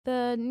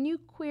The new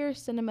queer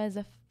cinema is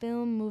a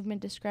film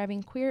movement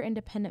describing queer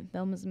independent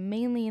films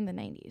mainly in the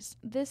 90s.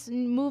 This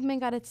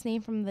movement got its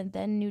name from the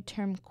then new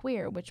term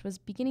queer, which was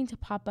beginning to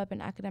pop up in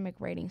academic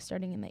writing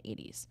starting in the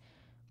 80s.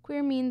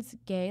 Queer means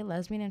gay,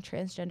 lesbian, and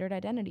transgendered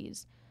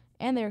identities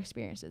and their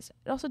experiences.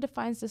 It also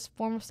defines this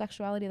form of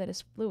sexuality that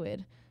is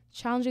fluid,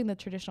 challenging the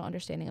traditional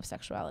understanding of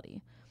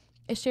sexuality.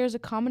 It shares a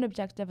common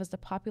objective as the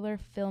popular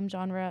film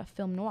genre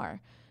film noir,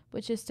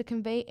 which is to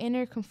convey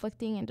inner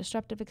conflicting and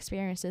disruptive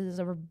experiences as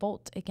a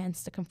revolt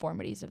against the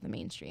conformities of the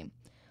mainstream.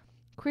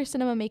 Queer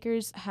cinema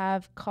makers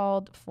have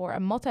called for a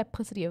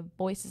multiplicity of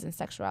voices and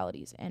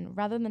sexualities, and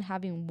rather than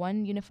having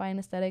one unifying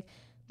aesthetic,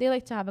 they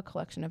like to have a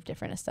collection of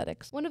different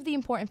aesthetics. One of the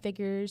important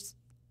figures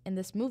in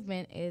this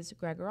movement is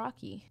Gregg,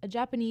 a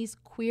Japanese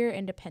queer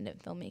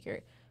independent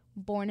filmmaker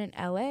born in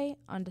LA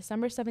on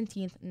December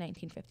 17,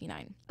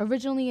 1959.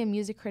 Originally a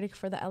music critic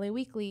for the LA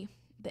Weekly,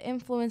 the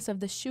influence of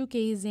the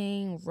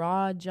shoegazing,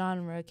 raw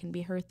genre can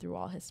be heard through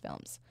all his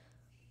films.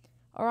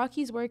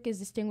 Araki's work is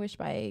distinguished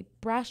by a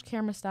brash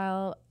camera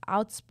style,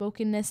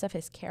 outspokenness of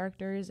his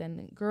characters,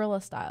 and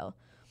guerrilla style,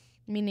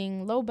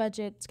 meaning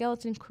low-budget,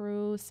 skeleton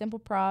crew, simple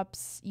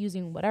props,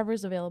 using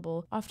whatever's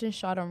available, often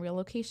shot on real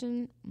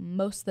location,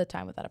 most of the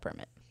time without a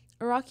permit.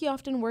 Araki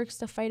often works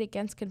to fight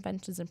against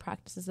conventions and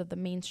practices of the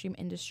mainstream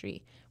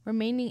industry,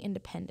 remaining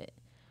independent.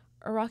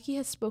 Araki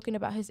has spoken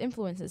about his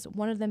influences,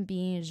 one of them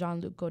being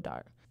Jean-Luc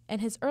Godard,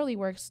 and his early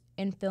works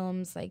in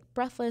films like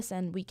Breathless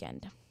and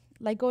Weekend.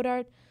 Like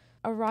Godard,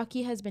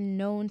 Araki has been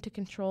known to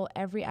control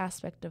every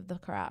aspect of the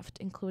craft,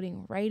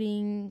 including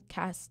writing,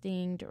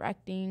 casting,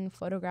 directing,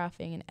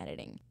 photographing, and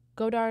editing.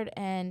 Godard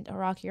and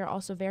Araki are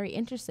also very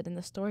interested in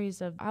the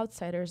stories of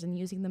outsiders and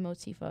using the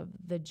motif of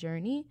the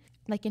journey,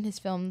 like in his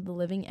film The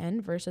Living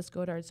End versus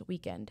Godard's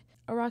Weekend.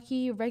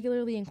 Araki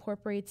regularly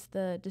incorporates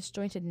the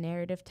disjointed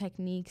narrative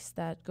techniques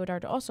that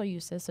Godard also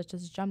uses, such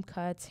as jump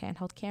cuts,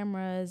 handheld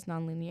cameras,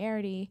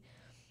 nonlinearity,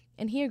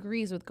 and he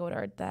agrees with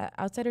Godard that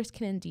outsiders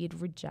can indeed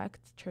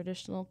reject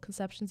traditional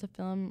conceptions of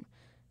film,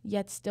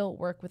 yet still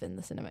work within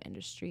the cinema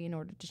industry in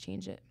order to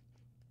change it.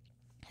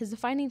 His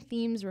defining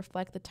themes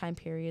reflect the time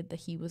period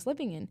that he was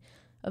living in,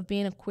 of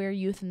being a queer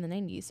youth in the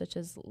 90s, such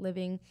as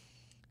living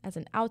as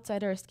an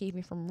outsider,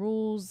 escaping from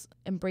rules,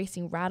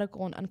 embracing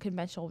radical and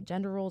unconventional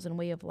gender roles and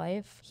way of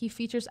life. He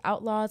features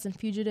outlaws and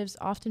fugitives,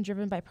 often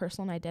driven by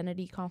personal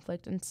identity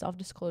conflict and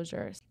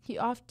self-disclosure. He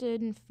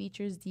often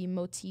features the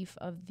motif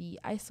of the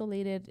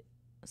isolated,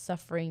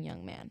 suffering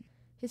young man.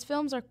 His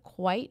films are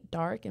quite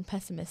dark and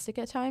pessimistic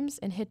at times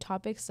and hit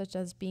topics such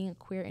as being a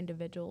queer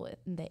individual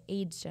in the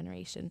AIDS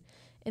generation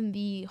and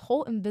the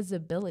whole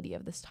invisibility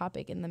of this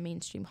topic in the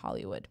mainstream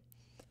Hollywood.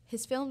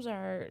 His films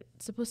are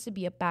supposed to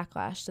be a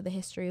backlash to the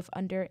history of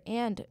under-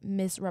 and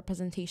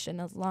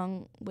misrepresentation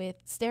along with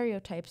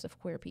stereotypes of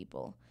queer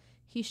people.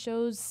 He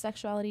shows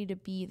sexuality to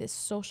be this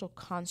social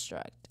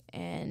construct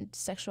and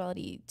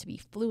sexuality to be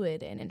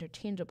fluid and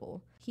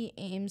interchangeable. He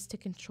aims to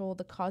control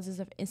the causes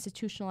of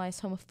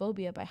institutionalized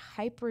homophobia by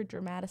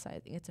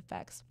hyper-dramatizing its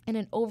effects and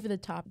an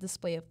over-the-top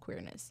display of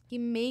queerness. He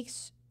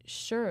makes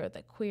sure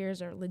that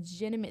queers are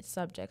legitimate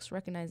subjects,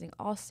 recognizing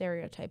all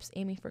stereotypes,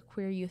 aiming for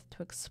queer youth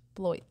to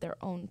exploit their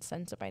own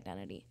sense of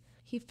identity.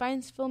 He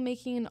finds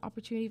filmmaking an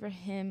opportunity for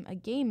him, a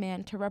gay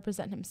man, to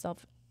represent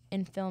himself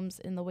in films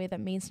in the way that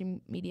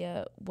mainstream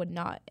media would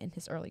not in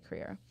his early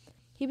career.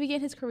 He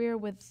began his career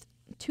with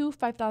two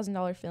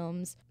 $5,000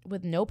 films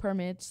with no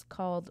permits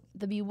called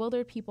The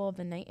Bewildered People of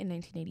the Night in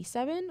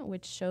 1987,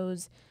 which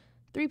shows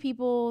three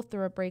people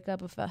through a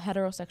breakup of a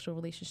heterosexual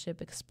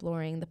relationship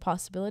exploring the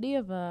possibility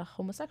of a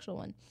homosexual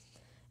one.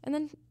 And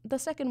then the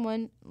second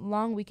one,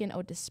 Long Weekend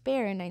Ode to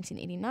Despair in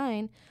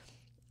 1989,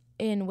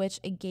 in which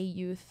a gay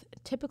youth,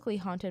 typically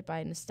haunted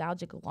by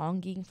nostalgic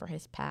longing for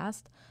his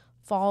past,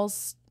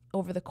 falls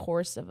over the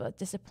course of a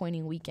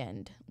disappointing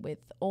weekend with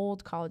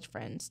old college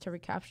friends to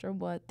recapture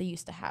what they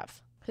used to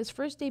have. His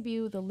first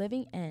debut, The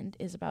Living End,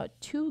 is about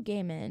two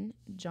gay men,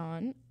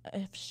 John,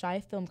 a shy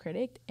film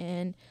critic,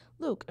 and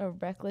Luke, a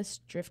reckless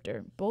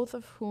drifter, both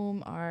of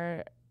whom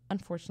are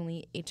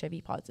unfortunately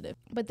HIV positive.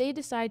 But they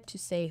decide to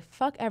say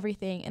fuck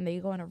everything, and they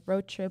go on a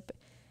road trip,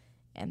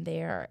 and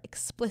they are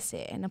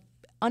explicit and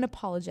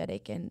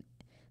unapologetic, and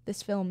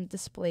this film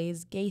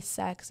displays gay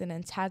sex and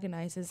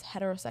antagonizes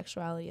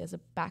heterosexuality as a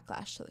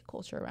backlash to the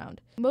culture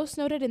around. Most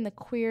noted in the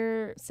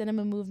queer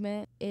cinema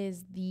movement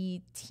is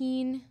the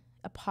teen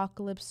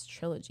Apocalypse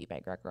trilogy by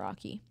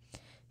Gregg.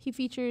 He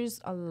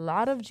features a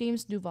lot of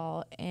James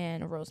Duval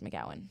and Rose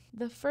McGowan.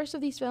 The first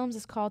of these films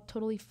is called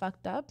Totally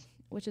Fucked Up,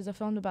 which is a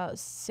film about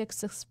six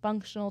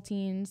dysfunctional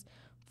teens,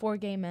 four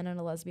gay men and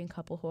a lesbian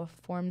couple who have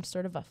formed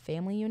sort of a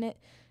family unit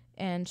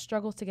and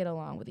struggle to get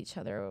along with each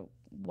other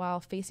while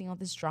facing all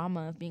this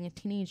drama of being a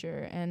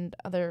teenager and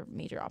other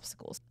major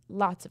obstacles.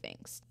 Lots of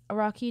angst.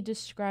 Araki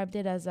described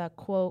it as a,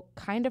 quote,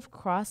 kind of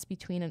cross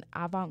between an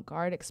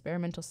avant-garde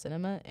experimental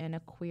cinema and a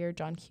queer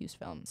John Hughes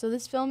film. So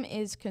this film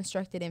is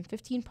constructed in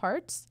 15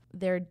 parts.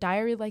 They're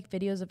diary-like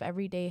videos of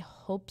everyday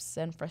hopes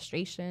and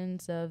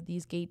frustrations of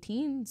these gay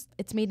teens.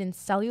 It's made in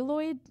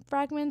celluloid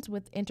fragments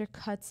with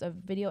intercuts of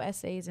video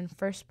essays in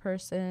first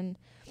person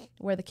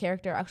where the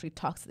character actually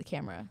talks to the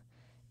camera.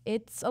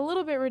 It's a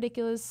little bit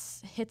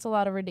ridiculous, hits a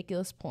lot of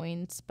ridiculous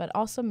points, but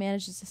also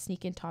manages to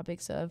sneak in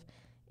topics of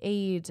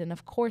AIDS and,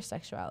 of course,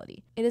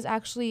 sexuality. It is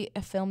actually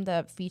a film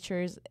that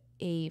features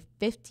a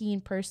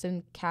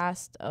 15-person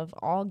cast of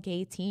all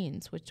gay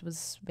teens, which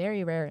was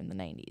very rare in the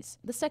 90s.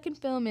 The second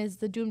film is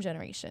The Doom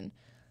Generation,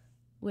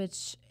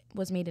 which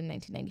was made in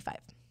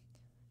 1995.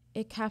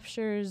 It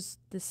captures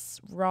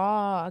this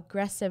raw,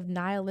 aggressive,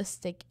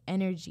 nihilistic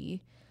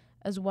energy,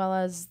 as well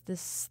as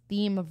this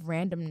theme of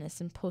randomness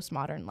in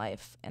postmodern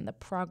life and the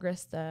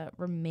progress that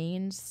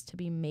remains to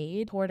be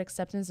made toward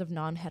acceptance of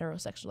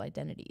non-heterosexual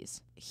identities.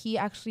 He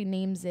actually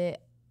names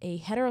it a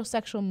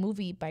heterosexual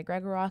movie by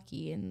Gregg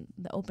in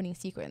the opening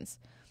sequence.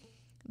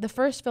 The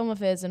first film of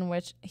his in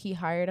which he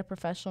hired a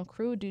professional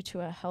crew due to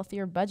a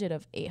healthier budget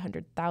of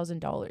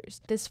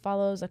 $800,000. This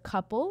follows a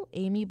couple,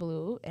 Amy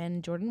Blue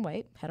and Jordan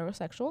White,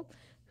 heterosexual,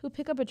 who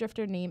pick up a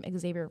drifter named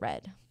Xavier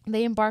Red.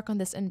 They embark on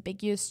this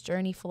ambiguous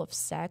journey full of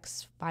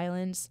sex,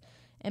 violence,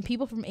 and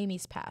people from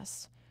Amy's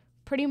past.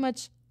 Pretty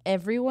much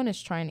everyone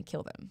is trying to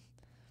kill them.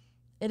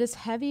 It is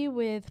heavy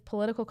with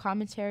political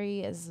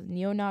commentary as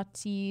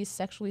neo-Nazis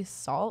sexually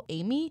assault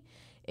Amy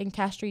and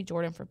castrate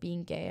Jordan for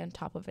being gay on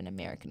top of an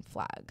American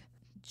flag.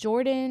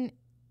 Jordan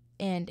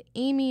and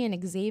Amy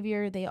and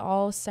Xavier, they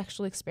all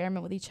sexually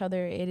experiment with each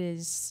other. It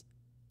is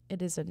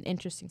an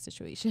interesting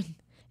situation.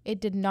 It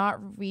did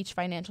not reach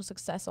financial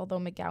success, although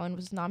McGowan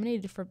was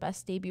nominated for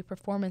Best Debut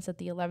Performance at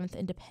the 11th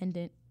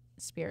Independent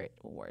Spirit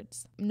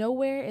Awards.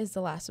 Nowhere is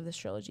the last of this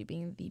trilogy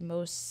being the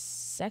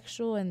most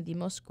sexual and the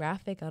most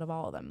graphic out of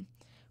all of them.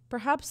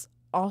 Perhaps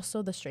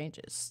also the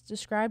strangest,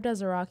 described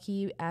as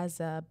Araki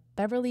as a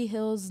Beverly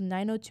Hills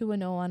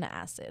 90210 on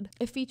acid.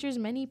 It features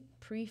many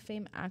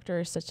pre-fame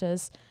actors such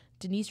as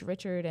Denise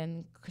Richard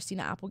and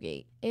Christina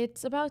Applegate.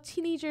 It's about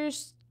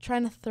teenagers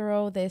trying to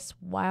throw this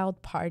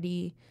wild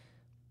party,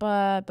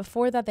 but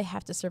before that, they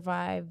have to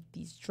survive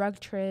these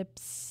drug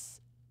trips,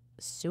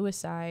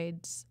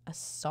 suicides,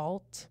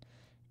 assault,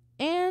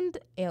 and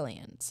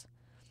aliens.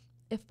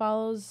 It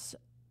follows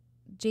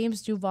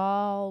James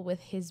Duval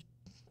with his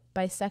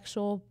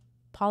bisexual,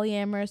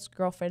 polyamorous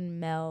girlfriend,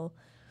 Mel,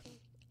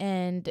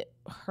 and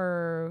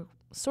her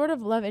sort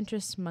of love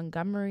interest,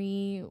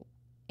 Montgomery,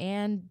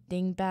 and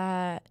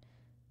Dingbat,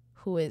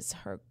 who is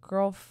her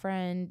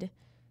girlfriend.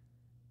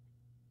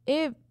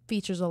 It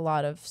features a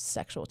lot of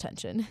sexual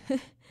tension.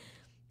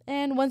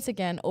 And once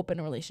again,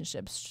 open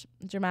relationships,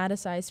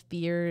 dramatize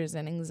fears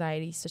and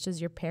anxieties, such as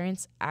your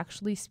parents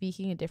actually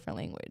speaking a different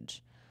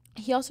language.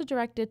 He also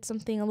directed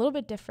something a little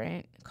bit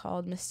different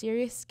called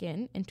Mysterious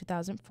Skin in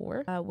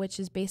 2004, which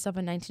is based off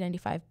a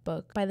 1995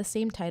 book by the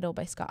same title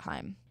by Scott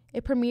Heim.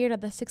 It premiered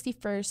at the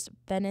 61st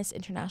Venice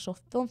International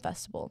Film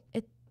Festival.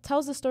 It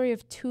tells the story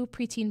of two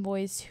preteen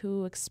boys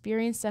who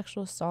experience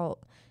sexual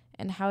assault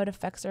and how it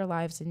affects their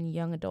lives in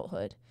young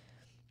adulthood.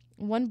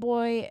 One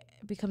boy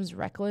becomes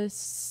reckless,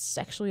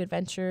 sexually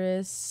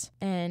adventurous,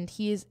 and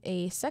he is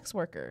a sex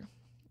worker.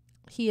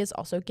 He is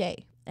also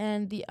gay.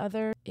 And the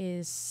other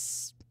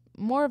is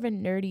more of a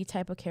nerdy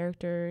type of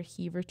character.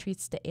 He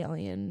retreats to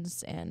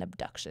aliens and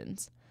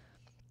abductions.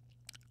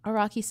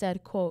 Araki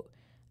said, quote,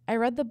 "I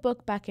read the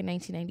book back in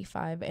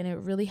 1995, and it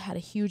really had a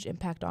huge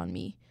impact on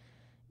me.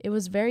 It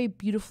was a very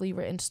beautifully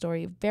written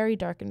story, very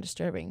dark and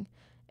disturbing.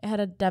 It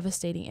had a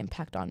devastating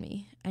impact on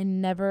me. I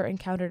never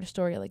encountered a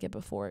story like it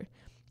before.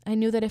 I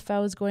knew that if I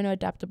was going to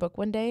adapt a book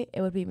one day,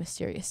 it would be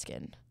Mysterious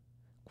Skin."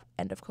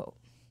 End of quote.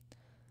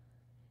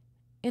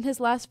 In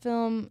his last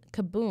film,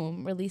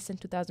 Kaboom, released in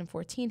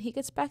 2014, he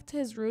gets back to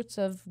his roots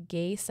of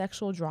gay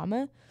sexual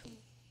drama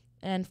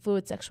and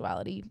fluid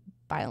sexuality,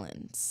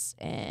 violence,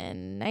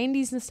 and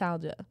 90s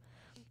nostalgia.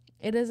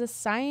 It is a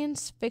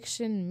science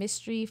fiction,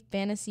 mystery,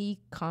 fantasy,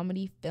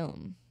 comedy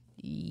film.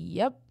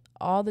 Yep,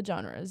 all the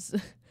genres.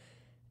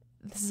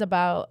 This is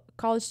about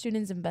college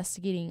students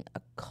investigating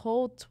a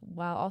cult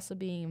while also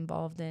being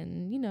involved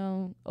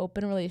in,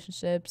 open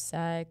relationships,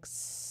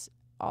 sex,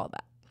 all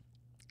that.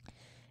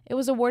 It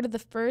was awarded the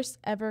first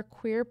ever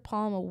Queer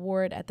Palm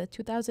Award at the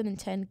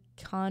 2010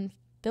 Cannes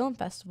Film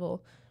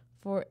Festival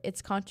for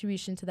its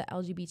contribution to the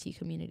LGBT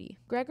community.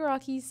 Gregg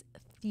Araki's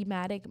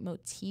thematic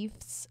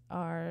motifs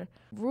are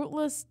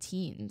rootless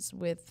teens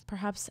with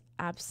perhaps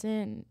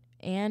absent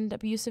and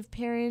abusive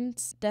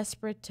parents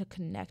desperate to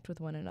connect with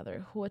one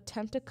another, who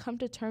attempt to come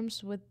to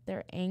terms with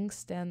their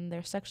angst and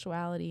their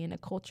sexuality in a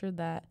culture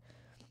that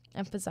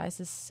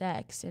emphasizes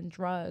sex and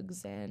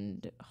drugs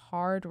and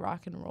hard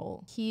rock and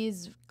roll.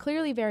 He's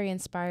clearly very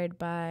inspired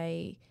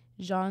by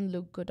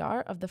Jean-Luc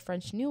Godard of the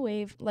French New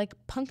Wave. Like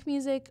punk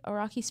music,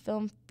 Araki's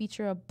films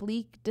feature a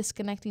bleak,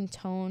 disconnecting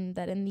tone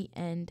that in the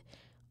end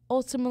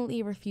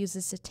ultimately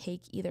refuses to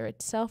take either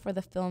itself or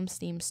the film's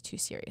themes too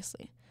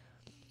seriously.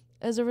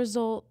 As a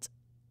result,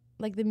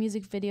 like the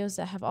music videos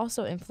that have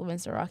also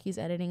influenced Araki's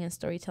editing and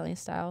storytelling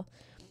style,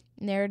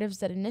 narratives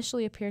that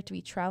initially appear to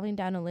be traveling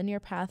down a linear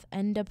path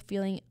end up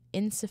feeling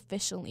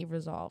insufficiently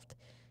resolved,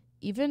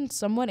 even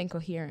somewhat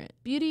incoherent.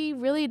 Beauty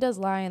really does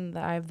lie in the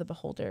eye of the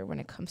beholder when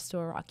it comes to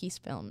Araki's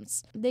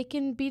films. They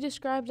can be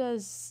described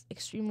as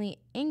extremely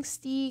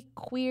angsty,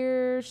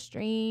 queer,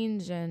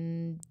 strange,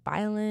 and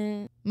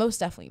violent. Most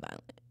definitely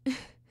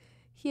violent.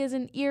 He has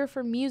an ear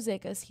for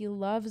music, as he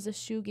loves the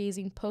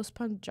shoegazing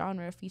post-punk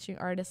genre featuring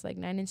artists like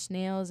Nine Inch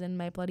Nails and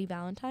My Bloody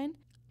Valentine,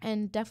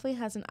 and definitely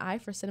has an eye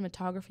for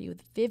cinematography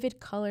with vivid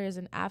colors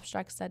and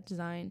abstract set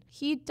design.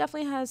 He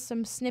definitely has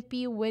some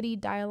snippy, witty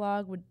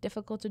dialogue with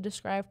difficult to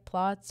describe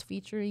plots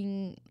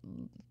featuring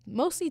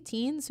mostly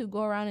teens who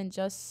go around and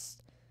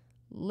just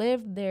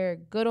live their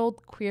good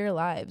old queer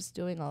lives,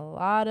 doing a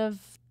lot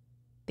of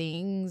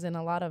things and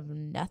a lot of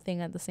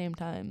nothing at the same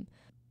time.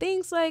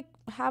 Things like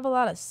have a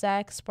lot of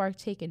sex,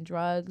 partake in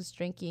drugs,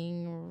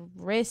 drinking,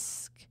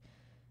 risk,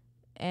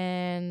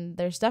 and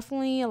there's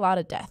definitely a lot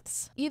of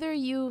deaths. Either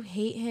you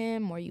hate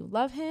him or you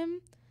love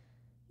him.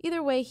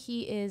 Either way,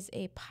 he is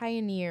a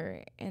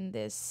pioneer in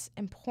this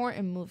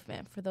important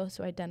movement for those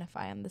who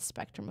identify on the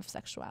spectrum of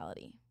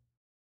sexuality.